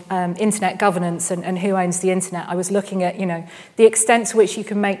talk on internet governance and who owns the internet, I was looking at the extent to which you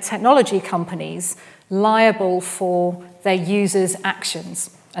can make technology companies liable for their users'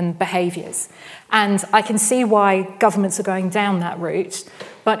 actions and behaviours. And I can see why governments are going down that route,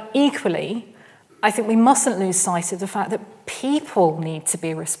 but equally, I think we mustn't lose sight of the fact that people need to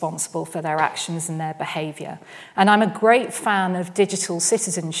be responsible for their actions and their behaviour. And I'm a great fan of digital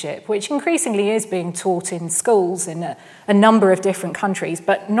citizenship, which increasingly is being taught in schools in a number of different countries,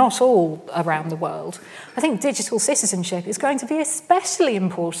 but not all around the world. I think digital citizenship is going to be especially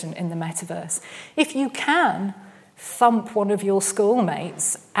important in the metaverse. If you can thump one of your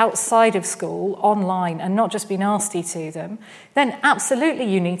schoolmates outside of school, online, and not just be nasty to them, then absolutely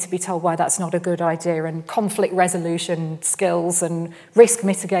you need to be told why that's not a good idea, and conflict resolution skills and risk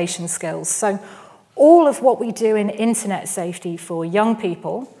mitigation skills. So all of what we do in internet safety for young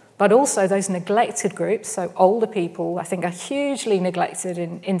people, but also those neglected groups, so older people, I think, are hugely neglected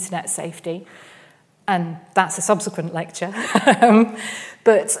in internet safety, and that's a subsequent lecture.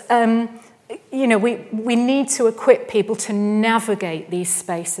 We need to equip people to navigate these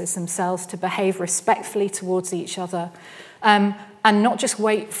spaces themselves, to behave respectfully towards each other, and not just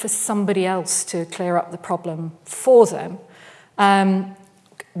wait for somebody else to clear up the problem for them.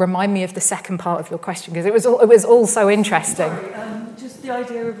 Remind me of the second part of your question, because it was all so interesting. Just the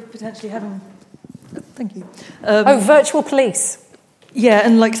idea of potentially having... Thank you. Virtual police. Yeah,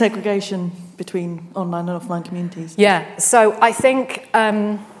 and like segregation between online and offline communities. Yeah, so I think...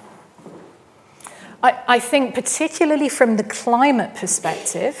 I think particularly from the climate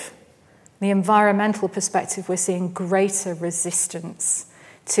perspective, the environmental perspective, we're seeing greater resistance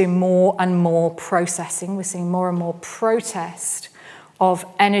to more and more processing. We're seeing more and more protest of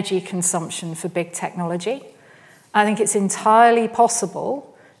energy consumption for big technology. I think it's entirely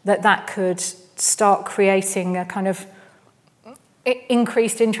possible that could start creating a kind of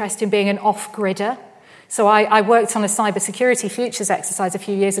increased interest in being an off-gridder. So I worked on a cybersecurity futures exercise a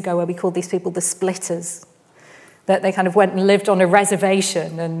few years ago where we called these people the splitters, that they kind of went and lived on a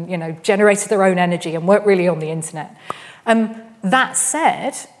reservation and generated their own energy and weren't really on the internet. That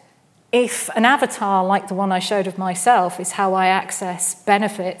said, if an avatar like the one I showed of myself is how I access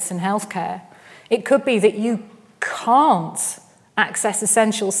benefits and healthcare, it could be that you can't access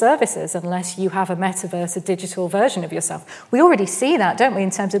essential services unless you have a metaverse, a digital version of yourself. We already see that, don't we, in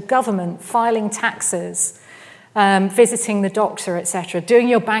terms of government, filing taxes, visiting the doctor, etc., doing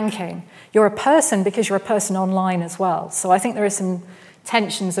your banking. You're a person because you're a person online as well. So I think there are some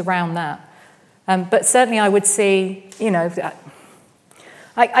tensions around that. But certainly I would see,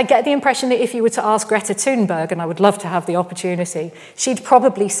 I get the impression that if you were to ask Greta Thunberg, and I would love to have the opportunity, she'd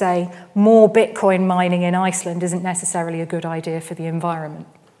probably say more Bitcoin mining in Iceland isn't necessarily a good idea for the environment.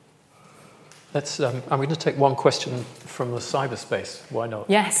 I'm going to take one question from the cyberspace. Why not?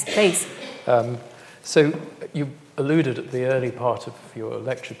 Yes, please. So you alluded at the early part of your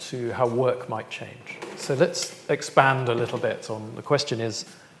lecture to how work might change. So let's expand a little bit on the question is,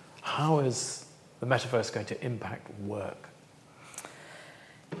 how is the metaverse going to impact work?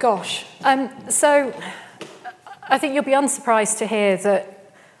 Gosh. So I think you'll be unsurprised to hear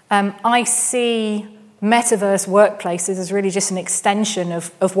that I see metaverse workplaces as really just an extension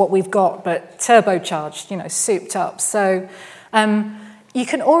of what we've got, but turbocharged, souped up. So you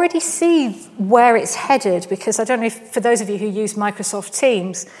can already see where it's headed, because I don't know if, for those of you who use Microsoft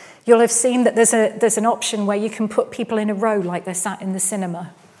Teams, you'll have seen that there's an option where you can put people in a row like they're sat in the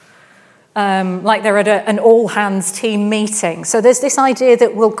cinema. Like they're at an all-hands team meeting. So there's this idea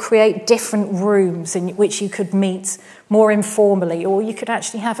that we'll create different rooms in which you could meet more informally, or you could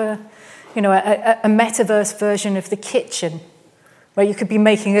actually have a metaverse version of the kitchen where you could be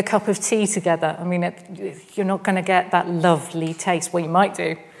making a cup of tea together. I mean, you're not going to get that lovely taste. Well, you might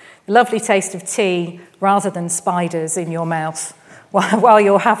do. The lovely taste of tea rather than spiders in your mouth while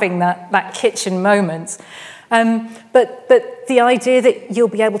you're having that kitchen moment. But the idea that you'll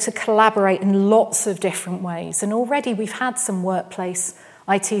be able to collaborate in lots of different ways. And already we've had some workplace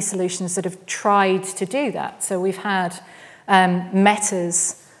IT solutions that have tried to do that. So we've had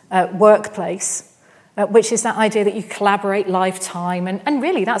Meta's Workplace, which is that idea that you collaborate lifetime. And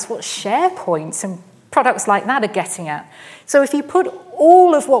really that's what SharePoint and products like that are getting at. So if you put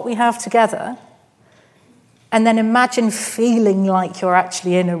all of what we have together, And then imagine feeling like you're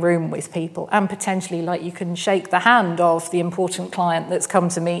actually in a room with people and potentially like you can shake the hand of the important client that's come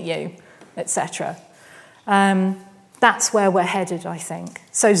to meet you, etc. That's where we're headed, I think.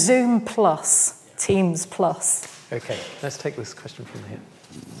 So Zoom plus, Teams plus. Okay, let's take this question from here.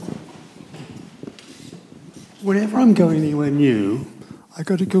 Whenever I'm going anywhere new, I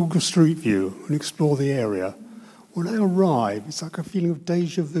go to Google Street View and explore the area. When I arrive, it's like a feeling of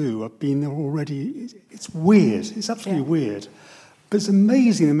déjà vu. I've been there already. It's weird. It's absolutely weird. But it's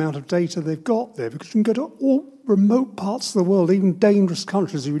amazing the amount of data they've got there, because you can go to all remote parts of the world, even dangerous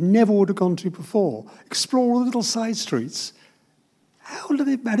countries you never would have gone to before, explore all the little side streets. How do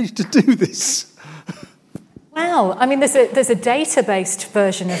they manage to do this? Well, I mean, there's a data-based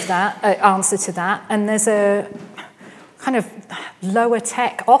version of that, answer to that, and there's a kind of lower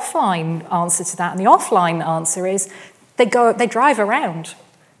tech offline answer to that. And the offline answer is they drive around.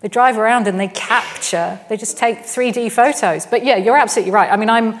 They drive around and they capture, they just take 3D photos. But yeah, you're absolutely right. I mean,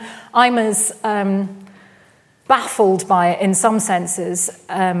 I'm as baffled by it in some senses,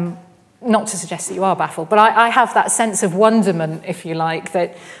 not to suggest that you are baffled, but I have that sense of wonderment, if you like,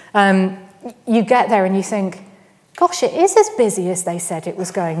 that you get there and you think, gosh, it is as busy as they said it was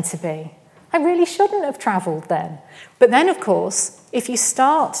going to be. I really shouldn't have travelled then. But then, of course, if you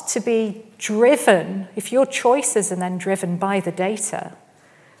start to be driven, if your choices are then driven by the data,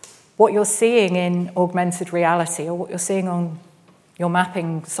 what you're seeing in augmented reality or what you're seeing on your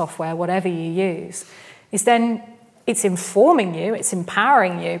mapping software, whatever you use, is then it's informing you, it's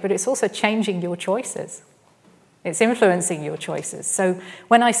empowering you, but it's also changing your choices. It's influencing your choices. So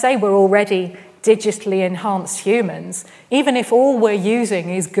when I say we're already digitally enhanced humans, even if all we're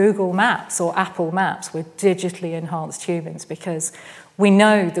using is Google Maps or Apple Maps, we're digitally enhanced humans because we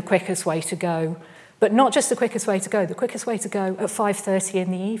know the quickest way to go, but not just the quickest way to go at 5:30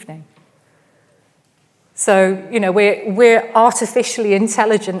 in the evening. So, you know, we're artificially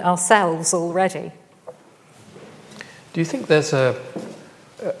intelligent ourselves already. Do you think there's an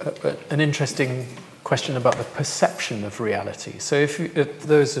interesting question about the perception of reality? So if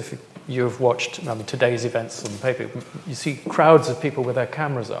those of you have watched today's events on paper, you see crowds of people with their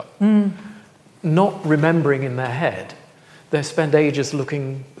cameras up, not remembering in their head. They spend ages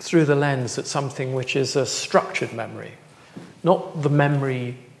looking through the lens at something which is a structured memory, not the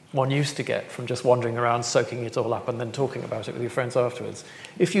memory one used to get from just wandering around, soaking it all up and then talking about it with your friends afterwards.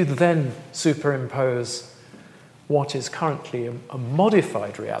 If you then superimpose what is currently a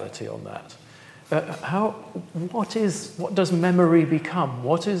modified reality on that, what does memory become?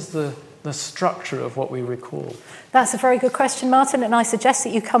 What is the structure of what we recall? That's a very good question, Martin, and I suggest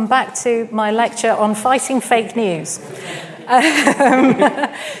that you come back to my lecture on fighting fake news. So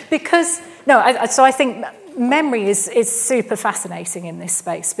I think memory is super fascinating in this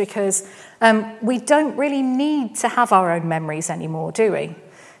space because we don't really need to have our own memories anymore, do we?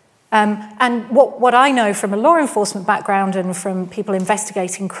 And what I know from a law enforcement background and from people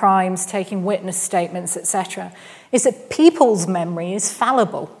investigating crimes, taking witness statements, etc., is that people's memory is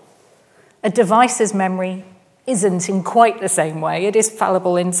fallible. A device's memory isn't in quite the same way. It is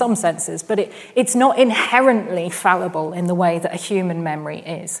fallible in some senses, but it's not inherently fallible in the way that a human memory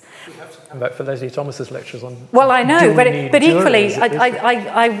is. We have to come back for Leslie Thomas's lectures on. Well, I know, but equally,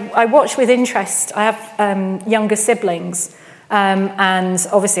 I watch with interest. I have younger siblings. And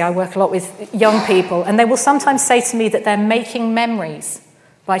obviously I work a lot with young people, and they will sometimes say to me that they're making memories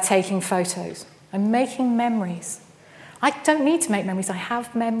by taking photos. I'm making memories. I don't need to make memories, I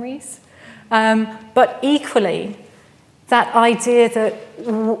have memories. But equally, that idea that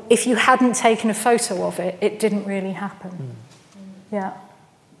if you hadn't taken a photo of it, it didn't really happen. Yeah.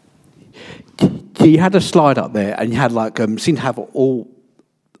 You had a slide up there, and you had seemed to have all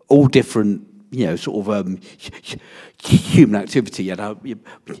different, sort of human activity. But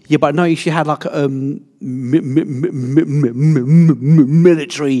I noticed you had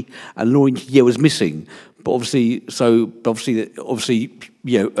military and law was missing. But obviously,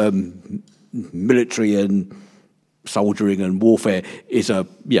 military and soldiering and warfare is all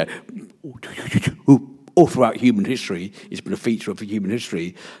throughout human history. It's been a feature of human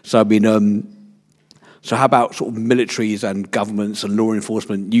history. So I mean. So how about sort of militaries and governments and law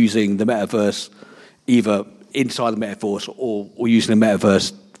enforcement using the metaverse, either inside the metaverse or using the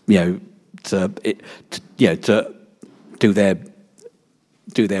metaverse, to do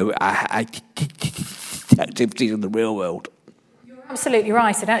their activities in the real world? You're Absolutely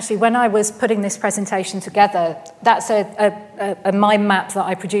right. And actually, when I was putting this presentation together, that's a mind map that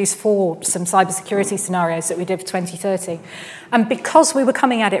I produced for some cybersecurity scenarios that we did for 2030. And because we were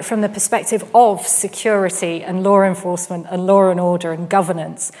coming at it from the perspective of security and law enforcement and law and order and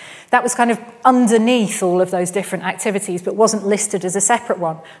governance, that was kind of underneath all of those different activities, but wasn't listed as a separate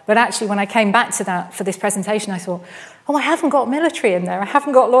one. But actually, when I came back to that for this presentation, I thought, oh, I haven't got military in there. I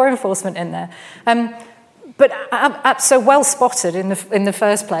haven't got law enforcement in there. But so well spotted in the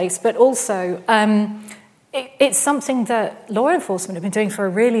first place, but also it's something that law enforcement have been doing for a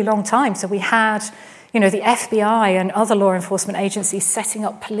really long time. So we had, the FBI and other law enforcement agencies setting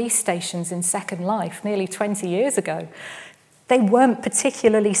up police stations in Second Life nearly 20 years ago. They weren't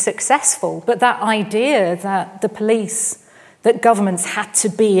particularly successful, but that idea that the police, that governments had to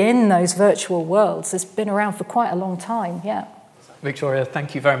be in those virtual worlds has been around for quite a long time, yeah. Victoria,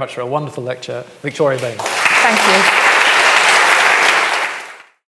 thank you very much for a wonderful lecture. Victoria Bain. Thank you.